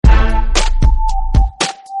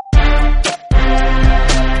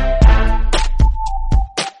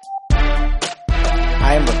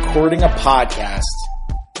recording a podcast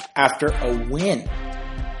after a win.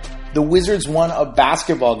 The Wizards won a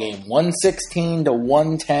basketball game,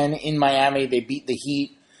 116-110 in Miami. They beat the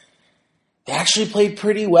Heat. They actually played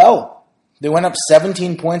pretty well. They went up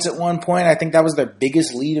 17 points at one point. I think that was their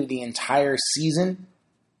biggest lead of the entire season.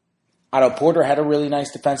 Otto Porter had a really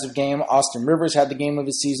nice defensive game. Austin Rivers had the game of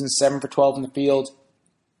his season, 7 for 12 in the field.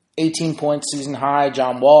 18 points season high.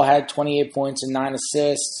 John Wall had 28 points and 9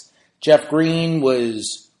 assists. Jeff Green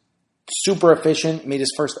was super efficient, made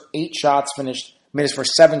his first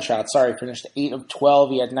 7 shots, finished 8 of 12.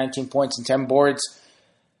 He had 19 points and 10 boards.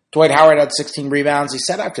 Dwight Howard had 16 rebounds. He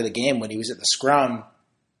said after the game when he was at the scrum,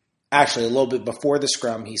 actually a little bit before the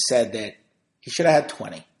scrum, he said that he should have had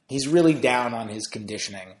 20. He's really down on his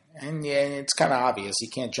conditioning. And yeah, it's kind of obvious. He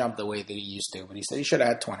can't jump the way that he used to, but he said he should have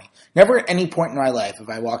had 20. Never at any point in my life have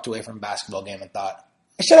I walked away from a basketball game and thought,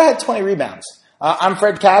 I should have had 20 rebounds. I'm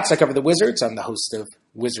Fred Katz. I cover the Wizards. I'm the host of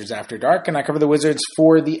Wizards After Dark, and I cover the Wizards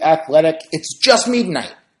for The Athletic. It's just me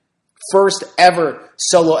tonight. First ever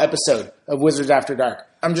solo episode of Wizards After Dark.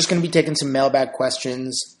 I'm just going to be taking some mailbag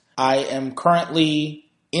questions. I am currently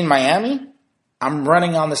in Miami. I'm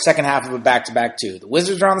running on the second half of a back-to-back too. The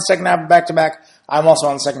Wizards are on the second half of a back-to-back. I'm also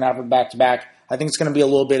on the second half of a back-to-back. I think it's going to be a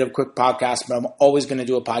little bit of a quick podcast, but I'm always going to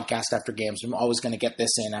do a podcast after games. I'm always going to get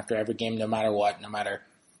this in after every game, no matter what, no matter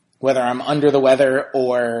whether I'm under the weather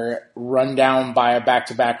or run down by a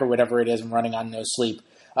back-to-back or whatever it is, I'm running on no sleep.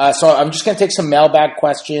 So I'm just going to take some mailbag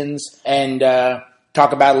questions and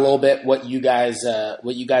talk about a little bit what you guys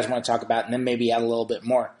want to talk about, and then maybe add a little bit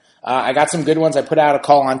more. I got some good ones. I put out a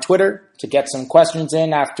call on Twitter to get some questions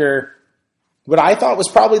in after what I thought was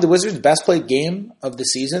probably the Wizards' best played game of the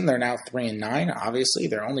season. They're now 3-9, obviously.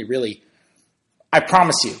 They're only really, I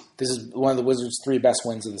promise you, this is one of the Wizards' 3 best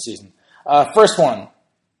wins of the season. First one.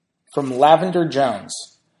 From Lavender Jones.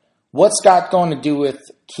 What's Scott going to do with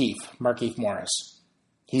Markieff Morris?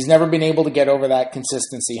 He's never been able to get over that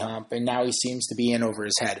consistency hump, and now he seems to be in over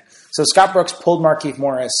his head. So Scott Brooks pulled Markieff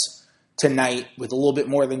Morris tonight with a little bit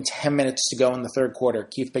more than 10 minutes to go in the third quarter.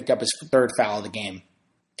 Keith picked up his third foul of the game.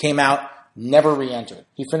 Came out, never re-entered.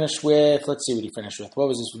 He finished with, let's see what he finished with. What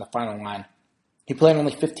was this from the final line? He played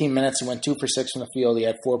only 15 minutes and went 2 for 6 from the field. He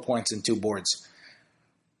had 4 points and 2 boards.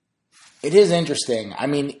 It is interesting. I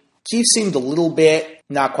mean, Keith seemed a little bit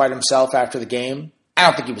not quite himself after the game. I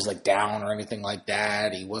don't think he was down or anything like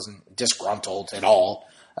that. He wasn't disgruntled at all.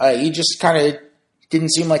 He just kind of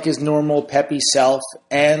didn't seem like his normal peppy self.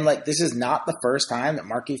 And this is not the first time that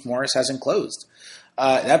Markieff Morris hasn't closed.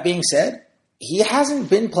 That being said, he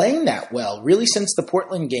hasn't been playing that well really since the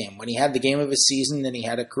Portland game when he had the game of his season and he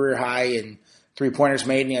had a career high in 3-pointers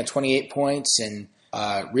made and he had 28 points and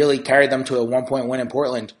really carried them to a 1-point win in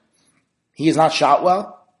Portland. He has not shot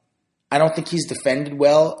well. I don't think he's defended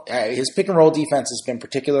well. His pick-and-roll defense has been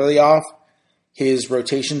particularly off. His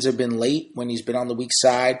rotations have been late when he's been on the weak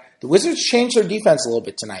side. The Wizards changed their defense a little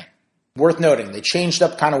bit tonight. Worth noting, they changed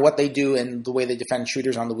up kind of what they do and the way they defend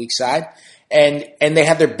shooters on the weak side. And they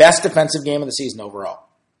had their best defensive game of the season overall.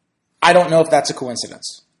 I don't know if that's a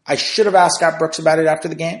coincidence. I should have asked Scott Brooks about it after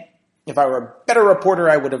the game. If I were a better reporter,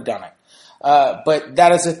 I would have done it. But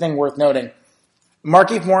that is a thing worth noting.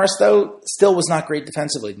 Markieff Morris, though, still was not great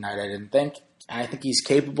defensively tonight, I didn't think. I think he's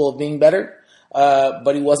capable of being better,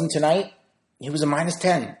 but he wasn't tonight. He was a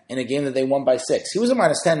 -10 in a game that they won by 6. He was a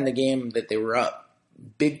 -10 in a game that they were up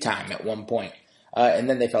big time at one point, and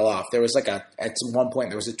then they fell off. There was at one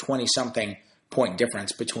point, there was a 20-something point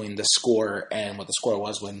difference between the score and what the score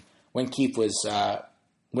was when Keith was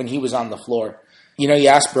when he was on the floor. You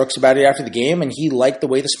asked Brooks about it after the game, and he liked the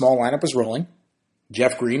way the small lineup was rolling.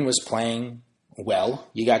 Jeff Green was playing well.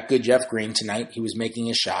 You got good Jeff Green tonight. He was making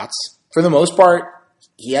his shots. For the most part,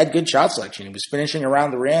 he had good shot selection. He was finishing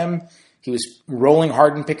around the rim. He was rolling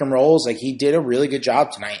hard in pick and rolls. He did a really good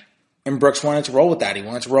job tonight. And Brooks wanted to roll with that. He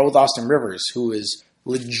wanted to roll with Austin Rivers, who is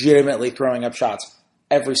legitimately throwing up shots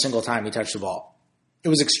every single time he touched the ball. It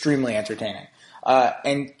was extremely entertaining.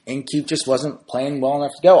 And Keith just wasn't playing well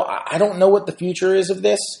enough to go. I don't know what the future is of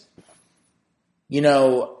this.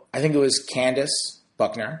 I think it was Candace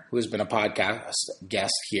Buckner, who has been a podcast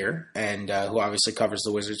guest here and who obviously covers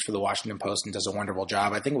the Wizards for the Washington Post and does a wonderful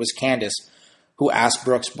job. I think it was Candace who asked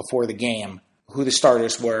Brooks before the game who the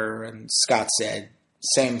starters were, and Scott said,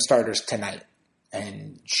 same starters tonight.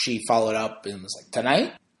 And she followed up and was like,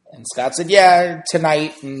 tonight? And Scott said, yeah,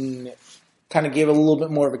 tonight, and kind of gave a little bit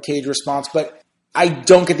more of a cage response. But I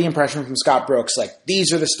don't get the impression from Scott Brooks,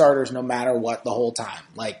 these are the starters no matter what the whole time.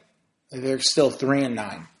 They're still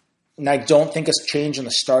 3-9. And I don't think a change in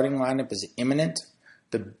the starting lineup is imminent.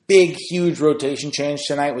 The big, huge rotation change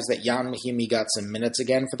tonight was that Jan Mahimi got some minutes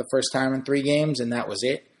again for the first time in 3 games, and that was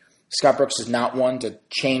it. Scott Brooks is not one to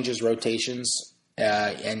change his rotations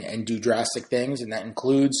and do drastic things, and that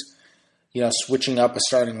includes, switching up a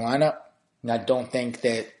starting lineup. And I don't think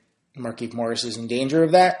that Markieff Morris is in danger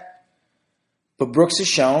of that. But Brooks has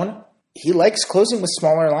shown he likes closing with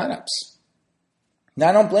smaller lineups. Now,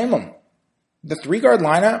 I don't blame him. The 3-guard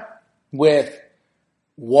lineup with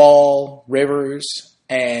Wall, Rivers,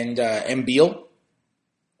 and Beal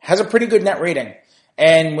has a pretty good net rating.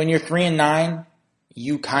 And when you're 3-9,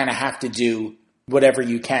 you kind of have to do whatever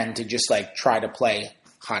you can to just try to play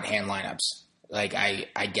hot hand lineups.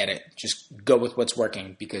 I get it. Just go with what's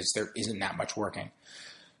working because there isn't that much working.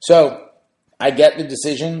 So I get the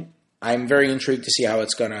decision. I'm very intrigued to see how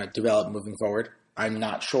it's going to develop moving forward. I'm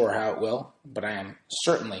not sure how it will, but I am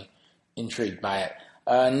certainly intrigued by it.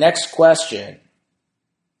 Next question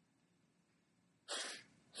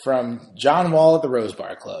from John Wall at the Rose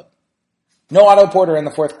Bar Club. No Otto Porter in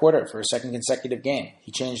the fourth quarter for a second consecutive game.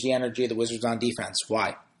 He changed the energy of the Wizards on defense.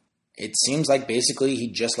 Why? It seems like basically he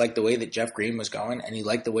just liked the way that Jeff Green was going, and he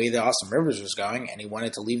liked the way that Austin Rivers was going, and he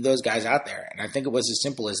wanted to leave those guys out there. And I think it was as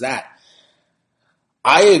simple as that.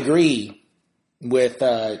 I agree with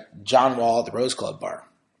John Wall at the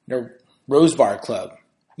Rose Bar Club.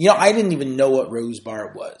 I didn't even know what Rose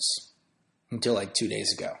Bar was until 2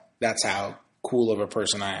 days ago. That's how cool of a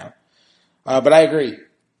person I am. But I agree.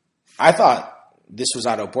 I thought this was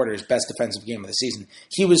Otto Porter's best defensive game of the season.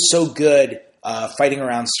 He was so good fighting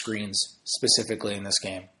around screens, specifically in this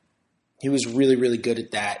game. He was really, really good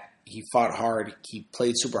at that. He fought hard. He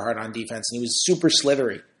played super hard on defense, and he was super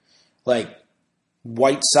slithery.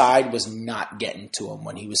 Whiteside was not getting to him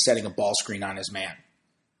when he was setting a ball screen on his man.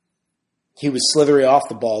 He was slithery off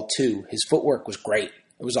the ball, too. His footwork was great.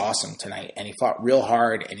 It was awesome tonight, and he fought real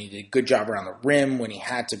hard, and he did a good job around the rim when he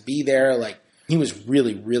had to be there. He was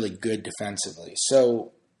really, really good defensively.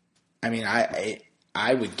 So,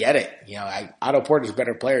 I would get it. Otto Porter's a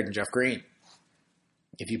better player than Jeff Green.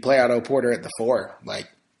 If you play Otto Porter at the 4, I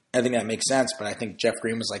think that makes sense. But I think Jeff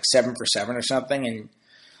Green was 7 for 7 or something. And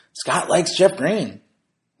Scott likes Jeff Green.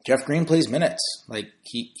 Jeff Green plays minutes.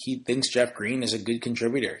 He thinks Jeff Green is a good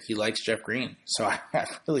contributor. He likes Jeff Green. So I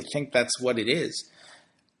really think that's what it is.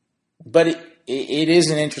 But it is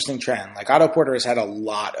an interesting trend. Otto Porter has had a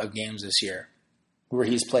lot of games this year where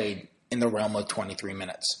he's played in the realm of 23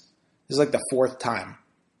 minutes. This is the 4th time.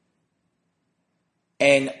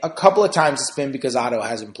 And a couple of times it's been because Otto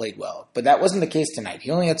hasn't played well. But that wasn't the case tonight. He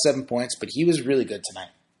only had 7 points, but he was really good tonight.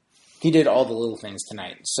 He did all the little things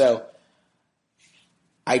tonight. So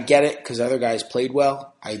I get it because other guys played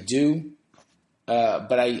well. I do.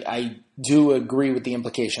 But I do agree with the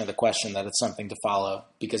implication of the question that it's something to follow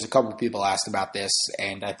because a couple of people asked about this,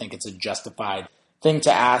 and I think it's a justified thing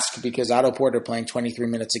to ask because Otto Porter playing 23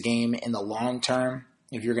 minutes a game in the long term,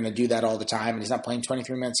 if you're going to do that all the time, and he's not playing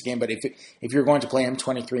 23 minutes a game, but if you're going to play him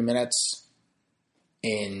 23 minutes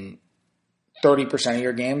in 30% of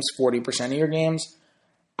your games, 40% of your games,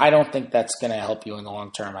 I don't think that's going to help you in the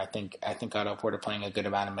long term. I think Otto Porter playing a good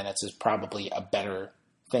amount of minutes is probably a better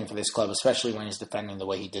thing for this club, especially when he's defending the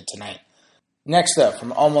way he did tonight. Next up,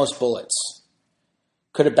 from Almost Bullets.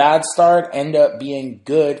 Could a bad start end up being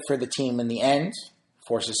good for the team in the end?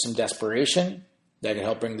 Forces some desperation. That could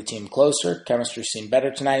help bring the team closer. Chemistry seemed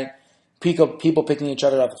better tonight. People picking each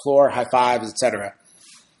other off the floor, high fives, etc.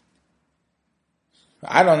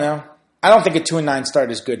 I don't know. I don't think a 2-9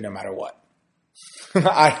 start is good no matter what.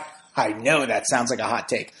 I know that sounds like a hot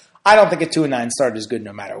take. I don't think a 2-9 start is good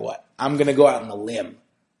no matter what. I'm going to go out on a limb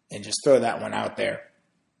and just throw that one out there.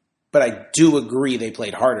 But I do agree they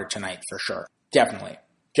played harder tonight for sure. Definitely.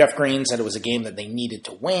 Jeff Green said it was a game that they needed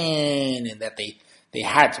to win and that they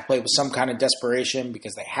had to play with some kind of desperation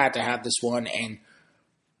because they had to have this one. And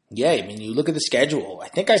yeah, you look at the schedule. I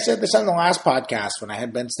think I said this on the last podcast when I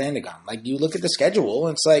had Ben Standing on. You look at the schedule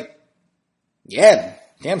and it's yeah,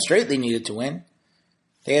 damn straight they needed to win.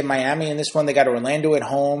 They had Miami in this one. They got Orlando at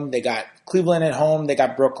home. They got Cleveland at home. They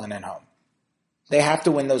got Brooklyn at home. They have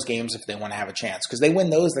to win those games if they want to have a chance. Because they win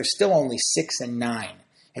those, they're still only 6-9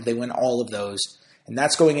 if they win all of those. And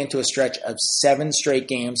that's going into a stretch of 7 straight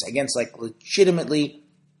games against legitimately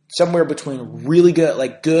somewhere between really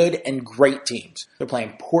good, good and great teams. They're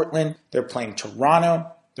playing Portland. They're playing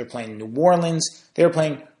Toronto. They're playing New Orleans. They're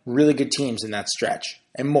playing really good teams in that stretch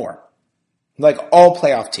and more. All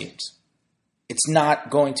playoff teams. It's not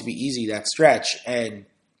going to be easy, that stretch. And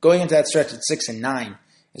going into that stretch at 6-9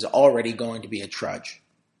 is already going to be a trudge.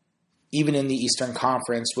 Even in the Eastern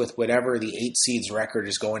Conference with whatever the 8 seeds record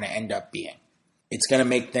is going to end up being. It's going to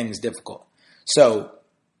make things difficult. So,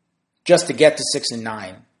 just to get to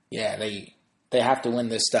 6-9, yeah, they have to win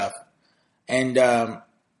this stuff. And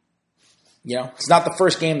It's not the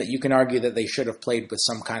first game that you can argue that they should have played with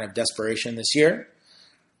some kind of desperation this year.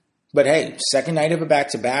 But hey, second night of a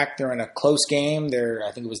back-to-back. They're in a close game.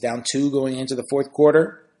 I think it was down 2 going into the fourth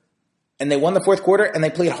quarter. And they won the fourth quarter, and they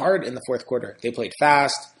played hard in the fourth quarter. They played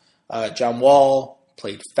fast. John Wall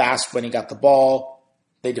played fast when he got the ball.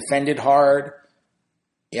 They defended hard.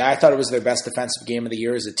 Yeah, I thought it was their best defensive game of the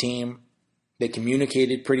year as a team. They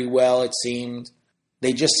communicated pretty well, it seemed.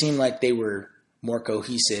 They just seemed like they were more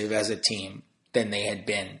cohesive as a team than they had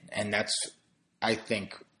been. And that's, I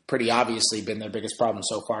think, pretty obviously been their biggest problem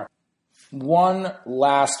so far. One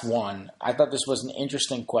last one. I thought this was an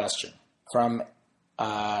interesting question from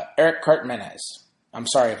Eric Cartmenez. I'm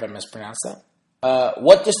sorry if I mispronounced that.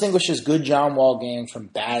 What distinguishes good John Wall games from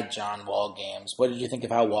bad John Wall games? What did you think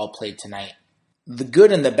of how Wall played tonight? The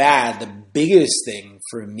good and the bad, the biggest thing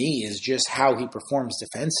for me is just how he performs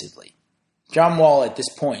defensively. John Wall at this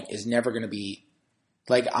point is never going to be,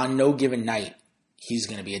 on no given night, he's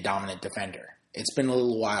going to be a dominant defender. It's been a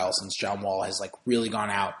little while since John Wall has really gone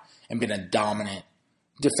out and been a dominant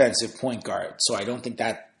defensive point guard. So I don't think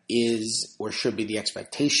that is or should be the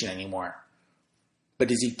expectation anymore. But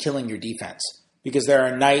is he killing your defense? Because there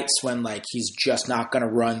are nights when he's just not going to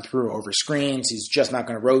run through over screens. He's just not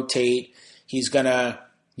going to rotate. He's going to,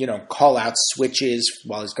 call out switches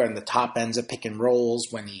while he's guarding the top ends of pick and rolls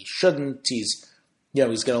when he shouldn't. He's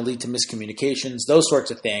going to lead to miscommunications, those sorts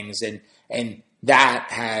of things. And that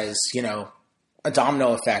has, a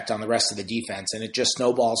domino effect on the rest of the defense, and it just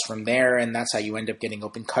snowballs from there, and that's how you end up getting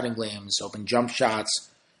open cutting lanes, open jump shots,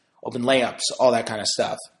 open layups, all that kind of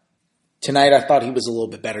stuff. Tonight, I thought he was a little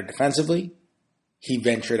bit better defensively. He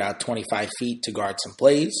ventured out 25 feet to guard some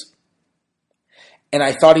plays, and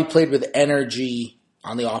I thought he played with energy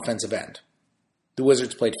on the offensive end. The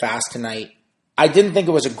Wizards played fast tonight. I didn't think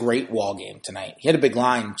it was a great Wall game tonight. He had a big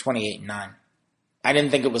line, 28-9. I didn't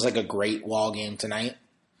think it was a great Wall game tonight.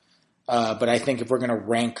 But I think if we're going to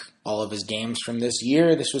rank all of his games from this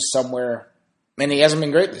year, this was somewhere, and he hasn't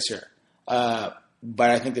been great this year, but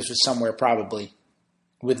I think this was somewhere probably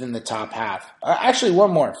within the top half. Actually,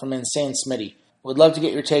 one more from Insane Smitty. Would love to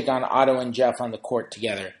get your take on Otto and Jeff on the court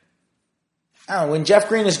together. I don't know, when Jeff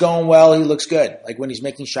Green is going well, he looks good. When he's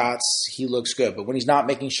making shots, he looks good. But when he's not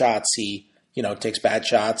making shots, he, takes bad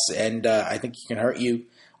shots, and I think he can hurt you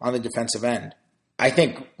on the defensive end. I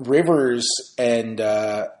think Rivers and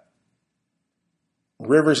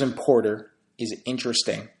Porter is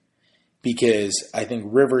interesting because I think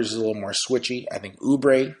Rivers is a little more switchy. I think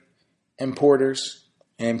Oubre and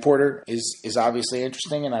Porter is obviously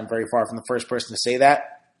interesting, and I'm very far from the first person to say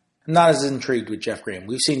that. I'm not as intrigued with Jeff Green.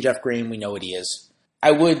 We've seen Jeff Green. We know what he is.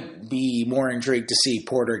 I would be more intrigued to see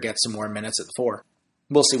Porter get some more minutes at the 4.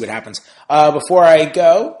 We'll see what happens. Before I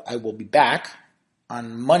go, I will be back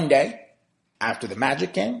on Monday after the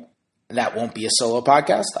Magic game. That won't be a solo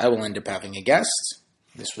podcast. I will end up having a guest.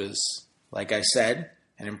 This was, like I said,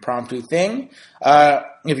 an impromptu thing.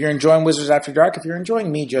 If you're enjoying Wizards After Dark, if you're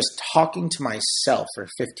enjoying me just talking to myself for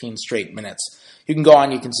 15 straight minutes, you can go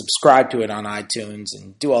on, you can subscribe to it on iTunes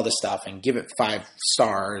and do all this stuff and give it 5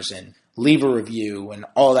 stars and leave a review and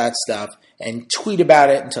all that stuff and tweet about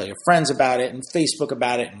it and tell your friends about it and Facebook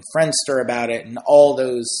about it and Friendster about it and all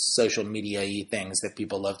those social media-y things that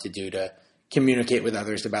people love to do to communicate with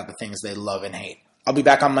others about the things they love and hate. I'll be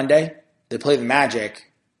back on Monday. They play the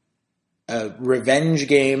Magic, a revenge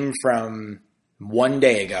game from one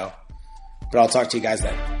day ago. But I'll talk to you guys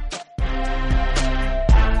then.